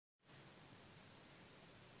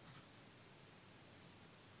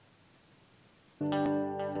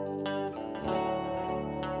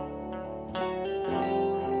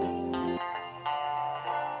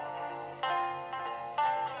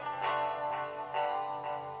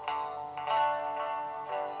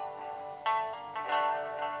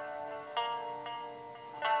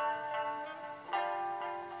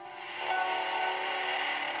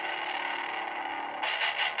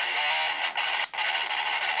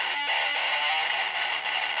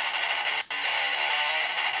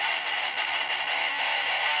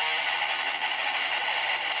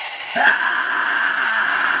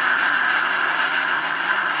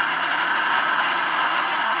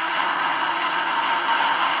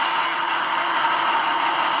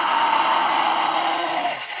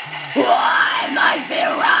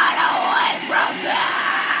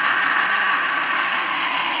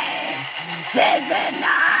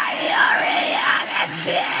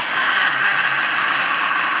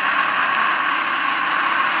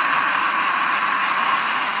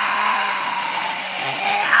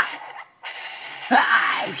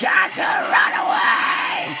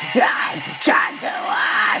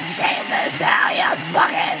came to tell you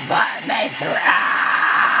fucking put me through.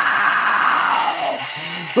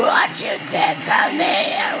 What you did to me,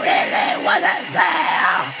 it really wasn't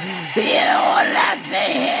fair. You left me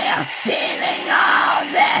here feeling all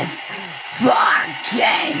this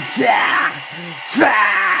fucking despair.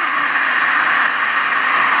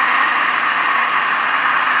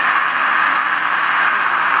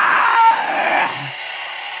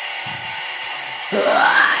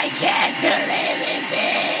 I can't believe it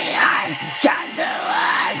behind. Come to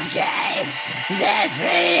escape this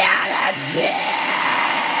reality.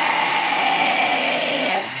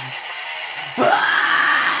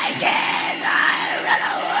 Why can't I run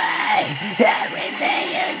away? Everything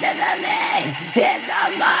you did to me is a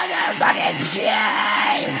motherfucking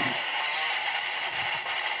shame.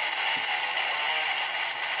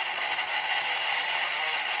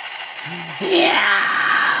 Yeah.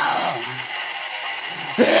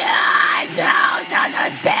 I don't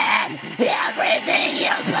understand everything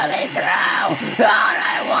you put me through. All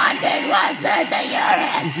I wanted was to take your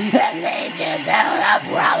hand and lead you to the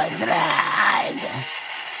promised land.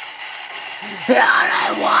 All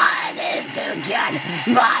I want is to get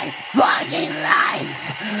my fucking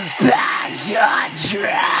life back on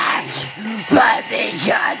track. But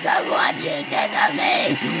because of what you did to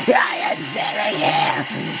me, I am sitting here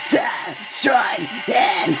destroyed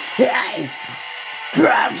in a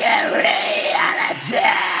broken reality.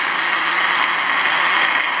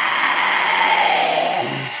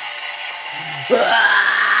 Why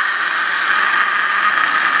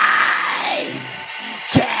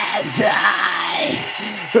can't I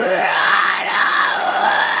run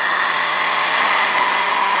away?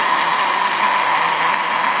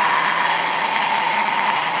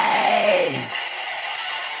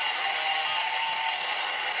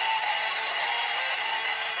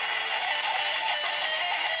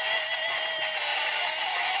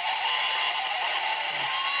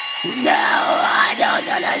 No, I don't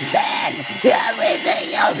understand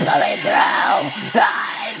everything you're going through.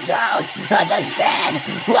 I don't understand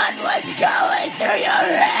what was going through your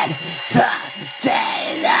head the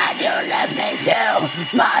day that you left me to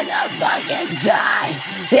motherfucking die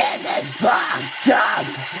in this fucked up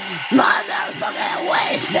motherfucking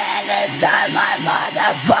wasteland inside my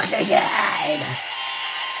motherfucking head.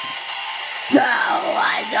 No,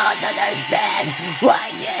 I don't understand.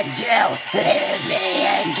 Why can't you leave me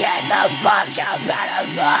and get the fuck out of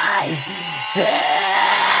my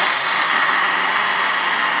head?